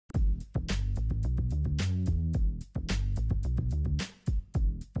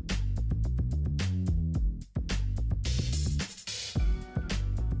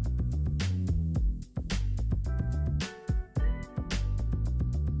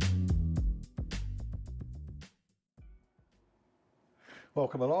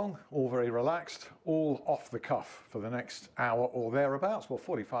Welcome along, all very relaxed, all off the cuff for the next hour or thereabouts. Well,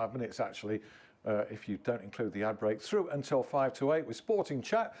 45 minutes actually, if you don't include the ad break, through until 5 to 8 with sporting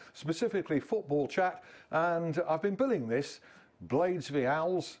chat, specifically football chat. And I've been billing this Blades v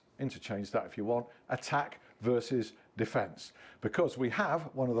Owls, interchange that if you want, attack versus defence. Because we have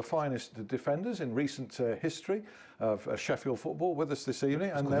one of the finest defenders in recent history of Sheffield football with us this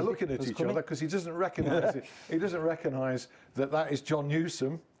evening, and they're looking at each other because he doesn't recognise it. He doesn't recognise that is Jon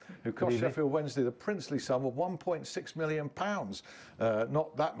Newsome, who cost Sheffield Wednesday the princely sum of £1.6 million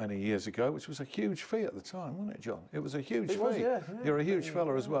not that many years ago, which was a huge fee at the time, wasn't it, John? It was a huge fee. You're a huge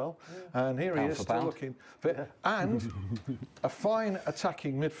fella as well. And here he is still looking fit. And a fine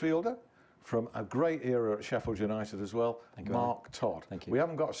attacking midfielder from a great era at Sheffield United as well, Mark Todd. Thank you. We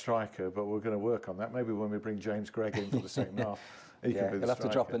haven't got a striker, but we're going to work on that. Maybe when we bring James Gregg in for the second half, he can be the he'll have to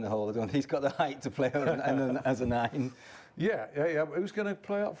drop in the hole. He's got the height to play as a 9. Yeah. Who's going to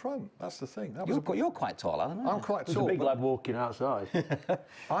play up front? That's the thing. You're quite tall, aren't you? I'm quite tall. There's a big lad walking outside.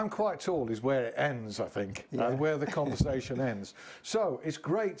 I'm quite tall is where it ends, I think, and where the conversation ends. So it's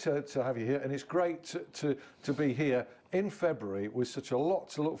great to have you here, and it's great to be here in February with such a lot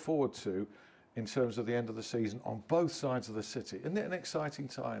to look forward to in terms of the end of the season on both sides of the city. Isn't it an exciting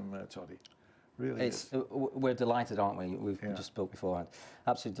time, Toddy? Really is. We're delighted, aren't we? We've just spoke beforehand.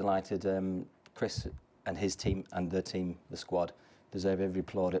 Absolutely delighted. Chris and his team and the team, the squad, deserve every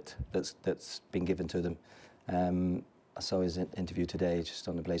plaudit that's been given to them. I saw his interview today, just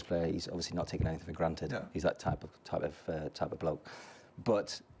on the Blaze player. He's obviously not taking anything for granted. No. He's that type of bloke.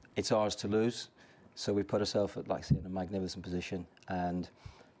 But it's ours to lose. So we put ourselves, like I say, in a magnificent position, and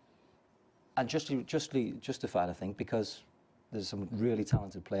justly justified, I think, because there's some really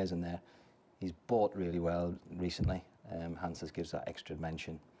talented players in there. He's bought really well recently. Hanses gives that extra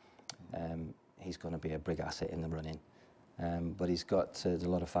mention. He's going to be a big asset in the running, but he's got a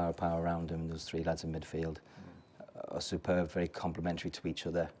lot of firepower around him. Those 3 lads in midfield are superb, very complementary to each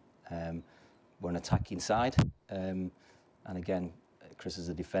other. We're an attacking side, and again, Chris is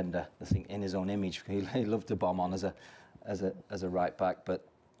a defender. I think in his own image, he loved to bomb on as a right back. But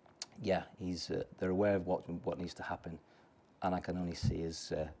yeah, they're aware of what needs to happen, and I can only see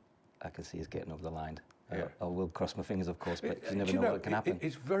us getting over the line. I will cross my fingers, of course, but you never know what can happen.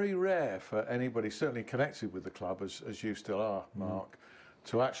 It's very rare for anybody, certainly connected with the club, as you still are, Mark,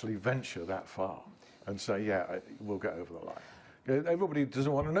 to actually venture that far and say, yeah, we'll get over the line. Everybody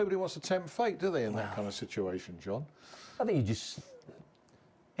doesn't want to. Nobody wants to tempt fate, do they, in that kind of situation, John? I think you just,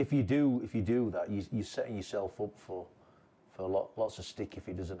 if you do that, you're setting yourself up for lots of stick if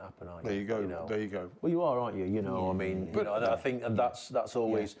it doesn't happen, aren't you? There you go. There you go. Well, you are, aren't you? You know, I mean, but I think, and that's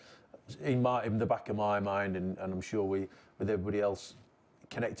always in the back of my mind, and I'm sure with everybody else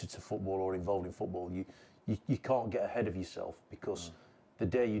connected to football or involved in football, you can't get ahead of yourself, because the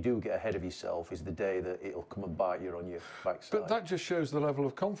day you do get ahead of yourself is the day that it'll come and bite you on your backside. But that just shows the level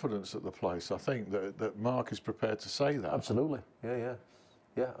of confidence at the place. I think that Mark is prepared to say that. Absolutely. Yeah,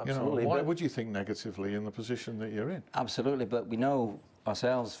 absolutely. You know, why would you think negatively in the position that you're in? Absolutely, but we know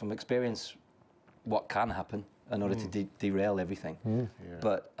ourselves from experience what can happen in order to derail everything.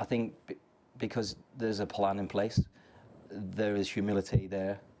 But I think because there's a plan in place, there is humility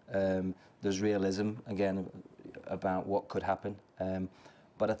there, there's realism, again, about what could happen.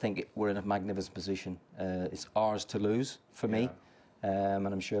 But I think we're in a magnificent position. It's ours to lose, for me, and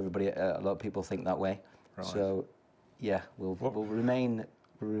I'm sure a lot of people think that way. Right. So, yeah, we'll remain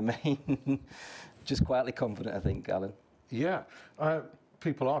just quietly confident, I think, Alan. Yeah.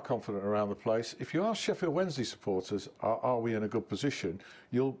 People are confident around the place. If you ask Sheffield Wednesday supporters, are we in a good position,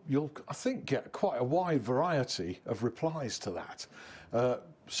 you'll I think, get quite a wide variety of replies to that.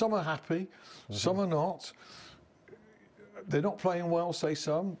 Some are happy, some are not. They're not playing well, say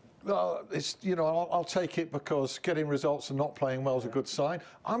some. It's, you know, I'll take it because getting results and not playing well is a good sign.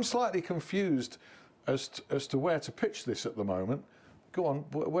 I'm slightly confused as to where to pitch this at the moment. Go on,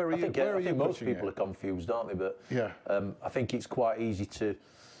 where are you? I think most people are confused, aren't they? But I think it's quite easy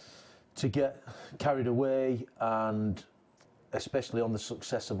to get carried away, and especially on the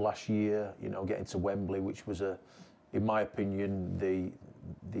success of last year. You know, getting to Wembley, which was in my opinion,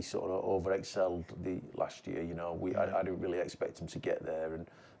 the sort of over-excelled the last year. You know, I didn't really expect them to get there,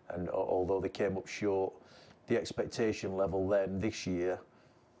 and although they came up short, the expectation level then this year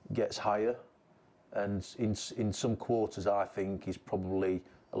gets higher. And in some quarters, I think, is probably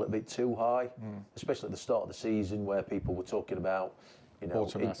a little bit too high, especially at the start of the season, where people were talking about, you know,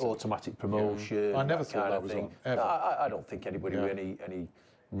 automatic promotion. I never thought that was on, ever. I don't think anybody with any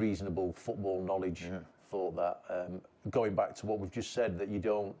reasonable football knowledge thought that. Going back to what we've just said, that you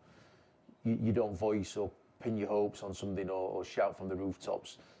don't voice or pin your hopes on something or shout from the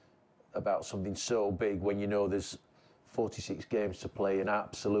rooftops about something so big when you know there's 46 games to play and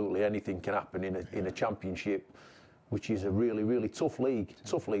absolutely anything can happen in a championship, which is a really, really tough league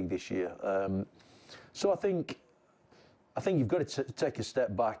this year. So I think you've got to take a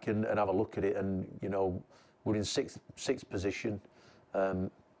step back and have a look at it. And you know, we're in sixth position.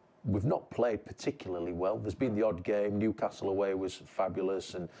 We've not played particularly well. There's been the odd game. Newcastle away was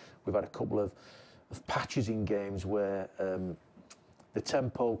fabulous, and we've had a couple of patches in games where the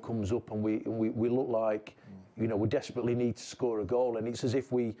tempo comes up and we look like, you know, we desperately need to score a goal, and it's as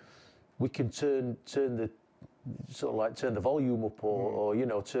if we can turn the turn the volume up or you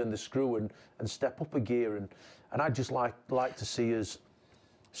know, turn the screw and step up a gear, and I just like to see us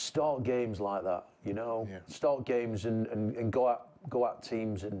start games like that, you know, start games and go at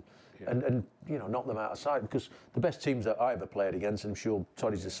teams and you know, knock them out of sight, because the best teams that I ever played against, and I'm sure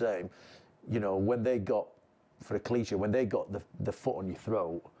Toddy's the same, you know, when they got, for a cliche, when they got the foot on your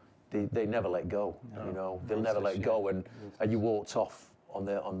throat, they never let go. No, you know, they'll never let go, and you walked off on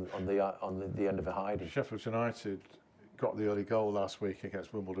the end of a hiding. Sheffield United got the early goal last week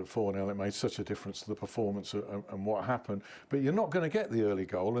against Wimbledon 4-0. It made such a difference to the performance and what happened. But you're not going to get the early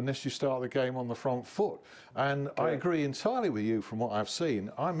goal unless you start the game on the front foot. And I agree entirely with you from what I've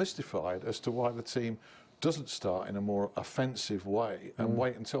seen. I'm mystified as to why the team doesn't start in a more offensive way and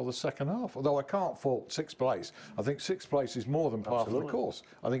wait until the second half. Although I can't fault sixth place. I think sixth place is more than par for the course.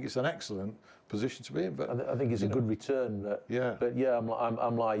 I think it's an excellent position to be in. But I think it's a good return. But yeah,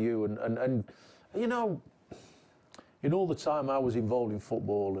 I'm like you, and you know, in all the time I was involved in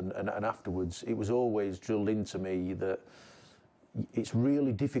football and afterwards, it was always drilled into me that it's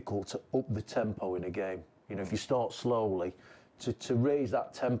really difficult to up the tempo in a game. You know, if you start slowly, to raise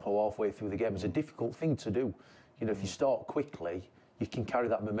that tempo halfway through the game is a difficult thing to do. You know, if you start quickly, you can carry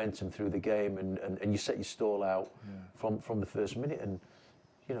that momentum through the game and you set your stall out from the first minute. And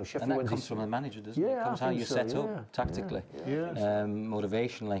you know, Sheffield Wednesday comes from the manager, doesn't it? It comes how you set up tactically,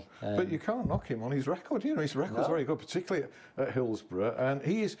 motivationally. But you can't knock him on his record. You know, his record's very good, particularly at Hillsborough. And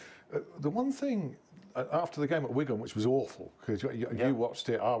he is the one thing after the game at Wigan, which was awful, because you watched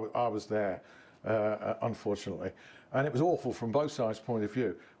it. I was there, unfortunately, and it was awful from both sides' point of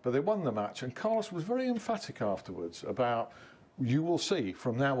view. But they won the match, and Carlos was very emphatic afterwards about, you will see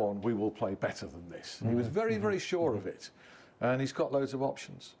from now on we will play better than this. He was very, very sure of it. And he's got loads of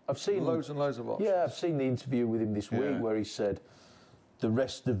options. I've seen loads and loads of options. Yeah, I've seen the interview with him this week where he said the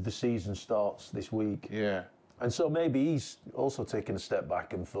rest of the season starts this week. Yeah. And so maybe he's also taken a step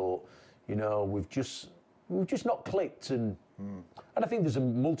back and thought, you know, we've just not clicked, and I think there's a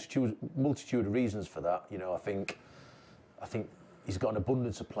multitude of reasons for that. You know, I think he's got an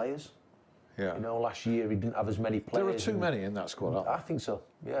abundance of players. Yeah. You know, last year he didn't have as many players. There are too many in that squad. I think so.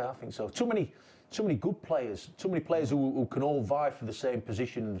 Yeah, I think so. Too many good players, too many players who can all vie for the same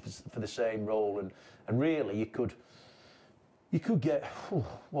position, for the same role, and really you could get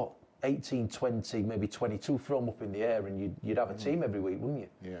 18, 20, maybe 22 thrown up in the air, and you'd have a team every week, wouldn't you?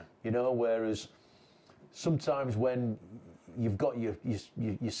 Yeah. You know, whereas sometimes when you've got your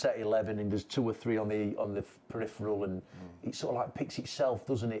set 11 and there's 2 or 3 on the peripheral, and it sort of like picks itself,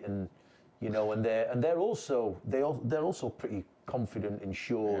 doesn't it? And you know, and they're also pretty confident and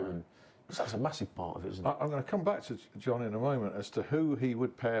sure and. That's a massive part of it, isn't it? I'm going to come back to John in a moment as to who he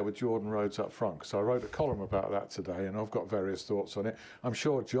would pair with Jordan Rhodes up front, because I wrote a column about that today and I've got various thoughts on it. I'm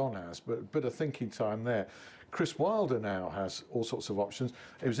sure John has, but a bit of thinking time there. Chris Wilder now has all sorts of options.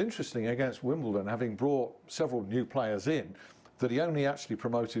 It was interesting against Wimbledon, having brought several new players in, that he only actually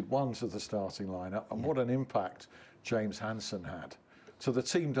promoted one to the starting lineup, and what an impact James Hansen had to the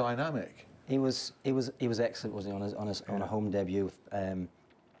team dynamic. He was excellent, wasn't he, on a home debut.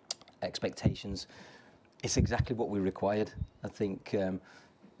 Expectations, it's exactly what we required. I think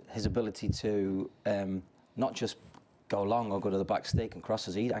his ability to not just go long or go to the back stake and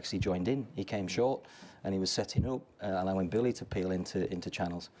crosses, he actually joined in. He came short and he was setting up, allowing Billy to peel into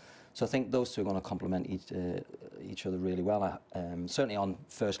channels. So I think those two are going to complement each other really well. Certainly on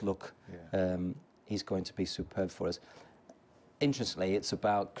first look, he's going to be superb for us. Interestingly, it's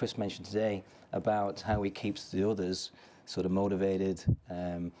about, Chris mentioned today, about how he keeps the others sort of motivated,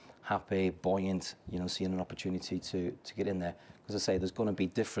 happy, buoyant, you know, seeing an opportunity to get in there. Because I say, there's going to be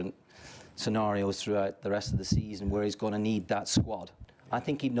different scenarios throughout the rest of the season where he's going to need that squad. I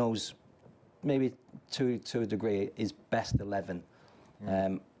think he knows, maybe to a degree, his best 11,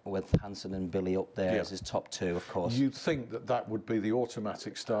 with Hansen and Billy up there as his top 2, of course. You'd think that would be the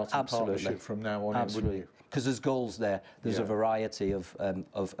automatic starting partnership from now on, wouldn't you? Because there's goals there. There's a variety of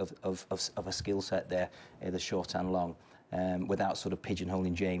a skill set there, either short and long, without sort of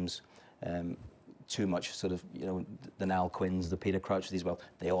pigeonholing James too much sort of, you know, the Niall Quinns, the Peter Crouches as well.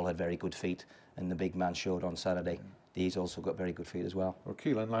 They all had very good feet, and the big man showed on Saturday. He's also got very good feet as well. Well,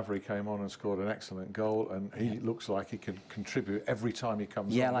 Keelan Lavery came on and scored an excellent goal, and he looks like he can contribute every time he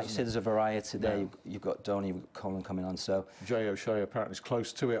comes on. Yeah, like you said, there's a variety there. Yeah. You've got Donny, you've got Colin coming on. So Jay O'Shea apparently is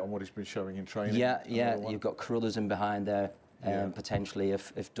close to it on what he's been showing in training. Yeah, you've got Carruthers in behind there, potentially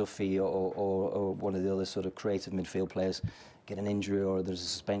if Duffy or one of the other sort of creative midfield players get an injury or there's a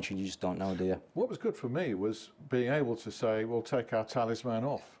suspension, you just don't know, do you? What was good for me was being able to say, we'll take our talisman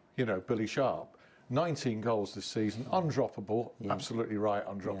off, you know, Billy Sharp. 19 goals this season, undroppable, absolutely right,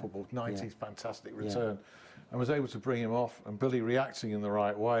 undroppable. 90's fantastic return, and was able to bring him off. And Billy reacting in the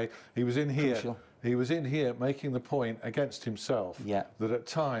right way. He was in here. Crucial. He was in here making the point against himself that at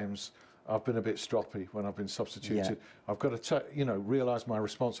times I've been a bit stroppy when I've been substituted. I've got to, realise my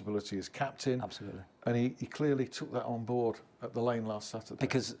responsibility as captain. Absolutely. And he clearly took that on board at the Lane last Saturday.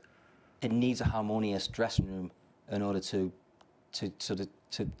 Because it needs a harmonious dressing room in order to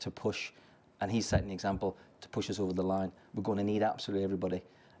push. And he's setting the example to push us over the line. We're going to need absolutely everybody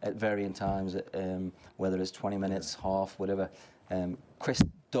at varying times, whether it's 20 minutes, half, whatever. Chris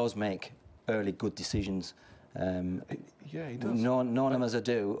does make early good decisions. Yeah, he does. Knowing him as I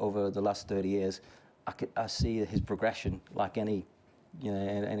do over the last 30 years, I see his progression like any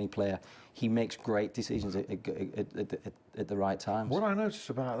player. He makes great decisions at the right times. What I notice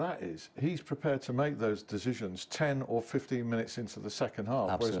about that is he's prepared to make those decisions 10 or 15 minutes into the second half,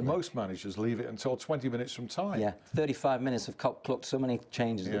 Absolutely. whereas most managers leave it until 20 minutes from time. Yeah, 35 minutes. Have clocked so many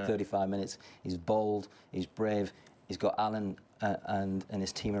changes in 35 minutes. He's bold, he's brave, he's got Alan and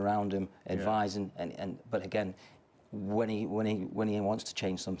his team around him advising, but again, when he wants to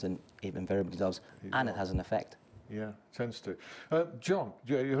change something, he invariably does, and it has an effect. Yeah, tends to. John,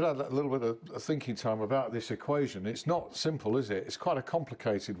 you've had a little bit of thinking time about this equation. It's not simple, is it? It's quite a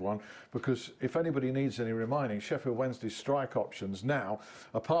complicated one, because if anybody needs any reminding, Sheffield Wednesday's strike options now,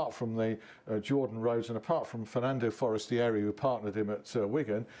 apart from the Jordan Rhodes and apart from Fernando Forestieri, who partnered him at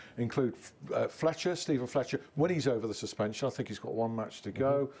Wigan, include Stephen Fletcher, when he's over the suspension. I think he's got one match to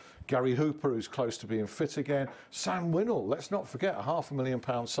go. Gary Hooper, who's close to being fit again. Sam Winnell, let's not forget, a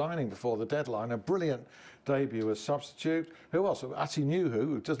 £500,000 signing before the deadline, a brilliant debut as substitute. Who else? Ati Nuhu,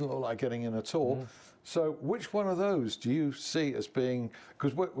 who doesn't look like getting in at all. So which one of those do you see as being,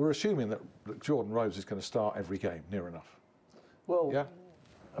 because we're assuming that Jordan Rhodes is going to start every game, near enough. Well,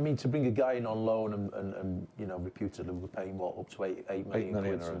 I mean, to bring a guy in on loan and reputedly we're paying up to 8 million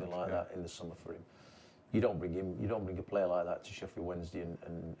quid, something like that in the summer for him. You don't bring a player like that to Sheffield Wednesday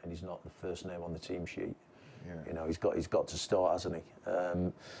and he's not the first name on the team sheet. Yeah. He's got to start, hasn't he?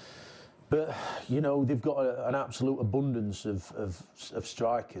 But they've got an absolute abundance of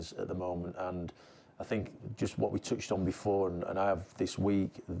strikers at the moment, and I think just what we touched on before, and I have this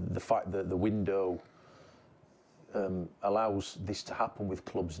week, the fact that the window allows this to happen with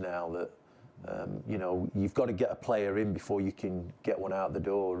clubs now, that you've got to get a player in before you can get one out the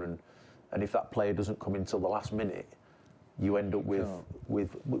door, and if that player doesn't come in till the last minute, you end up with we've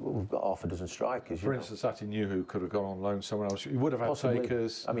got half a dozen strikers. For instance, Ati Nuhu could have gone on loan somewhere else. You would have had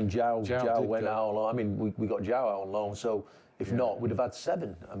takers. I mean, Zhao went out on loan. I mean, we got Zhao out on loan, so if not, we'd have had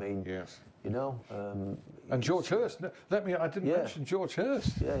 7. I mean, and George Hurst. I didn't mention George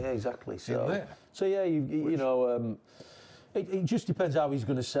Hurst. Yeah, exactly. So it just depends how he's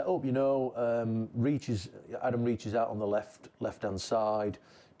going to set up. Adam Reach is out on the left-hand side.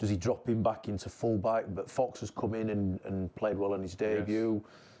 Does he drop him back into full-back? But Fox has come in and played well on his debut.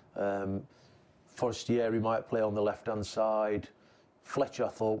 Yes. Forestieri might play on the left-hand side. Fletcher, I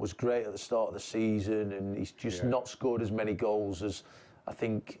thought, was great at the start of the season, and he's just not scored as many goals as I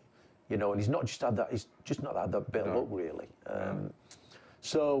think, and he's not just had that. He's just not had that bit of luck, really.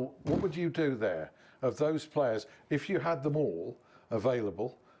 So, what would you do there of those players if you had them all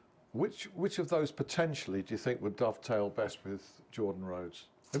available? Which of those potentially do you think would dovetail best with Jordan Rhodes?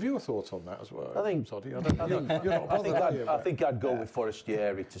 Have you a thought on that as well? I think I'd go with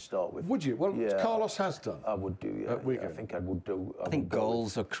Forestieri to start with. Would you? Well, Carlos has done. I would do. Yeah, I think I would do. I think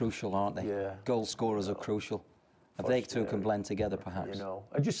goals are crucial, aren't they? Yeah. Goal scorers are crucial. If they two can blend together, perhaps.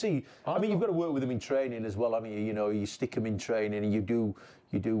 And just see. I mean, you've got to work with them in training as well. I mean, you stick them in training and you do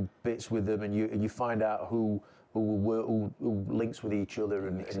bits with them, and you find out who links with each other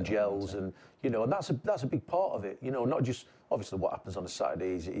and gels, and and that's a big part of it. Not just obviously what happens on a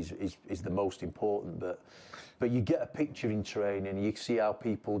Saturday is the most important, but you get a picture in training, you see how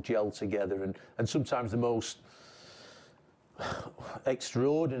people gel together, and sometimes the most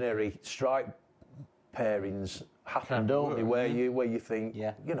extraordinary strike pairings happen, don't they? Where you think,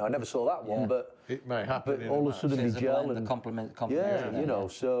 you know, I never saw that one, but it may happen. But all of a sudden they gel and the complement. Yeah, you know,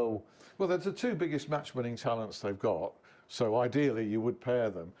 so. Well, they're the two biggest match-winning talents they've got. So ideally, you would pair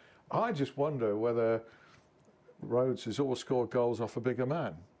them. I just wonder whether Rhodes has always scored goals off a bigger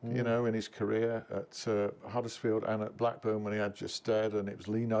man. You know, in his career at Huddersfield and at Blackburn when he had Justed, and it was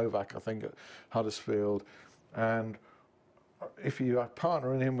Lee Novak, I think, at Huddersfield. And if you are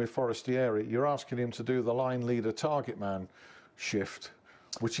partnering him with Forestieri, you're asking him to do the line leader target man shift,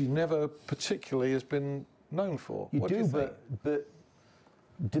 which he never particularly has been known for. You do, but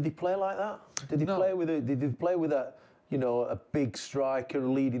did he play like that? Did he play with a you know, a big striker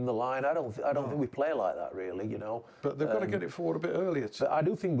leading the line? I don't think we play like that really, you know. But they've got to get it forward a bit earlier. But I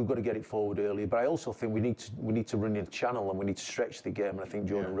do think we've got to get it forward earlier. But I also think we need to run in a channel and we need to stretch the game. And I think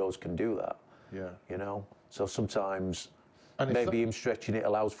Jordan Rhodes can do that. Yeah. You know. So sometimes maybe him stretching it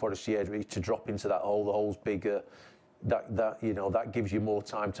allows Forestieri to drop into that hole. The hole's bigger. That you know, that gives you more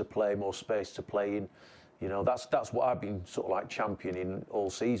time to play, more space to play in. You know, that's what I've been sort of like championing all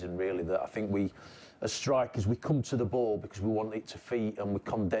season really. That I think we, as strikers, we come to the ball because we want it to feet and we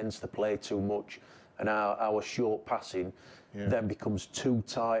condense the play too much, and our short passing then becomes too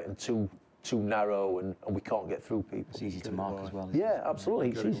tight and too narrow, and we can't get through people. It's easy to mark as well. Yeah, absolutely.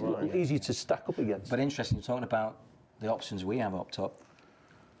 It's easy to stack up against. But interesting, you're talking about the options we have up top.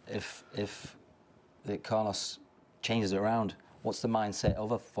 If Carlos changes it around, what's the mindset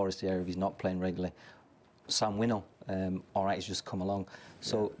of a Forestieri if he's not playing regularly? Sam Winnell, all right, he's just come along.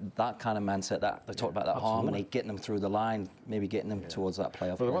 So that kind of mindset, that they talked about that harmony, getting them through the line, maybe getting them towards that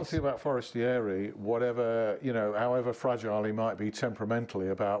playoff. Well, the one thing about Forestieri, whatever, you know, however fragile he might be temperamentally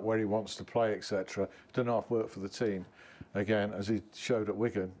about where he wants to play, etc., doesn't half work for the team. Again, as he showed at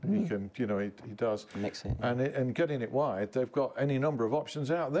Wigan, he can, you know, he does. Mix it. And getting it wide, they've got any number of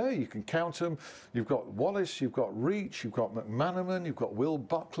options out there. You can count them. You've got Wallace, you've got Reach, you've got McManaman, you've got Will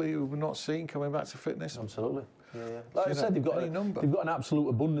Buckley, who we're not seeing coming back to fitness. Absolutely. Yeah. Like I said, they've got an absolute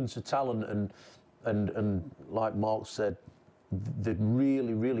abundance of talent, and like Mark said, the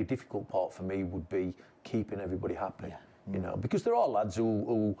really, really difficult part for me would be keeping everybody happy. Yeah. You know, because there are lads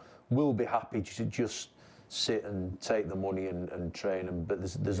who will be happy to just sit and take the money and train them, but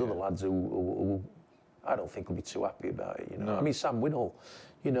there's other lads who I don't think will be too happy about it. You know, I mean Sam Winnell,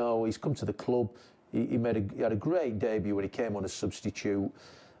 you know, he's come to the club. He had a great debut when he came on as substitute.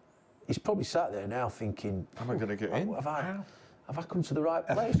 He's probably sat there now thinking, am I going to get in? Have I come to the right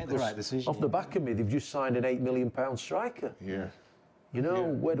place? The right decision. Off the back of me, they've just signed an £8 million striker. Yeah. You know,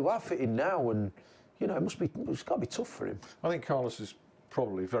 where do I fit in now? And you know, it's got to be tough for him. I think Carlos is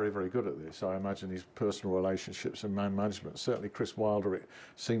probably very, very good at this. I imagine his personal relationships and man management. Certainly, Chris Wilder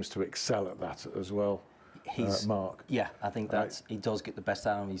seems to excel at that as well. Mark. Yeah, I think he does get the best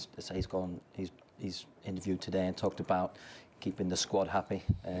out of him. He's interviewed today and talked about keeping the squad happy,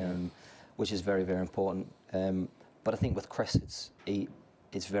 which is very, very important. But I think with Chris,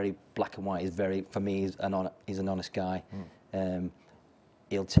 it's very black and white. For me, he's an honest guy.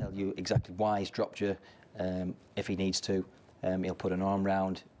 He'll tell you exactly why he's dropped you if he needs to. He'll put an arm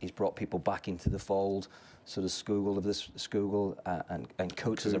round. He's brought people back into the fold. So the Skugel and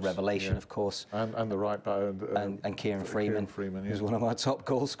Coates is a revelation, of course. And the right back. And Kieran Freeman, who's one of our top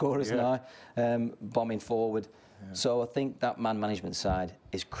goal scorers now, bombing forward. Yeah. So I think that man management side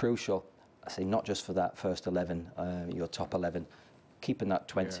is crucial. I say not just for that first 11, your top 11, keeping that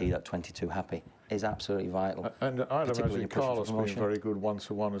 20, that 22 happy is absolutely vital. And I'd imagine Carlos being very good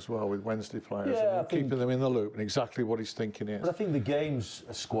one-to-one as well with Wednesday players, and keeping them in the loop and exactly what he's thinking is. But I think the game's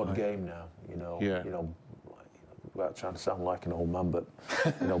a squad game now. You know, without trying to sound like an old man, but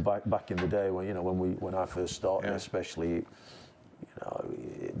you know, back in the day when I first started, especially. You know,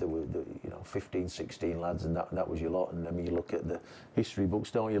 there were 15, 16 lads, and that was your lot. And I mean, you look at the history books,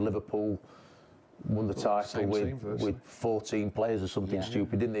 don't you? Liverpool won the title with 14 players or something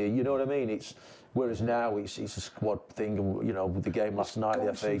stupid, didn't they? You know what I mean? Whereas now it's a squad thing, and you know, with the game last night,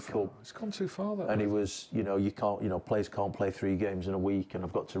 the FA Cup, it's gone too far. And it was, you know, players can't play 3 games in a week, and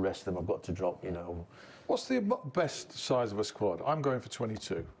I've got to rest them. I've got to drop, you know. What's the best size of a squad? I'm going for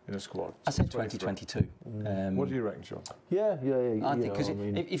 22 in a squad. I said 22. What do you reckon, John? Yeah. I think because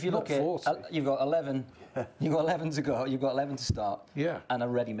if you look at, you've got 11, you've got 11 to go, you've got 11 to start, and a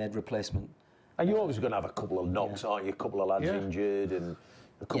ready-made replacement. And you're always going to have a couple of knocks, aren't you? A couple of lads injured and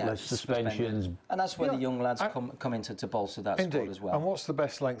a couple of suspensions. And that's where the young lads come in to bolster that squad as well. And what's the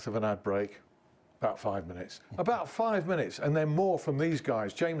best length of an ad break? About 5 minutes. About 5 minutes, and then more from these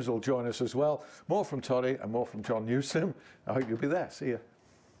guys. James will join us as well. More from Toddy and more from Jon Newsome. I hope you'll be there. See you.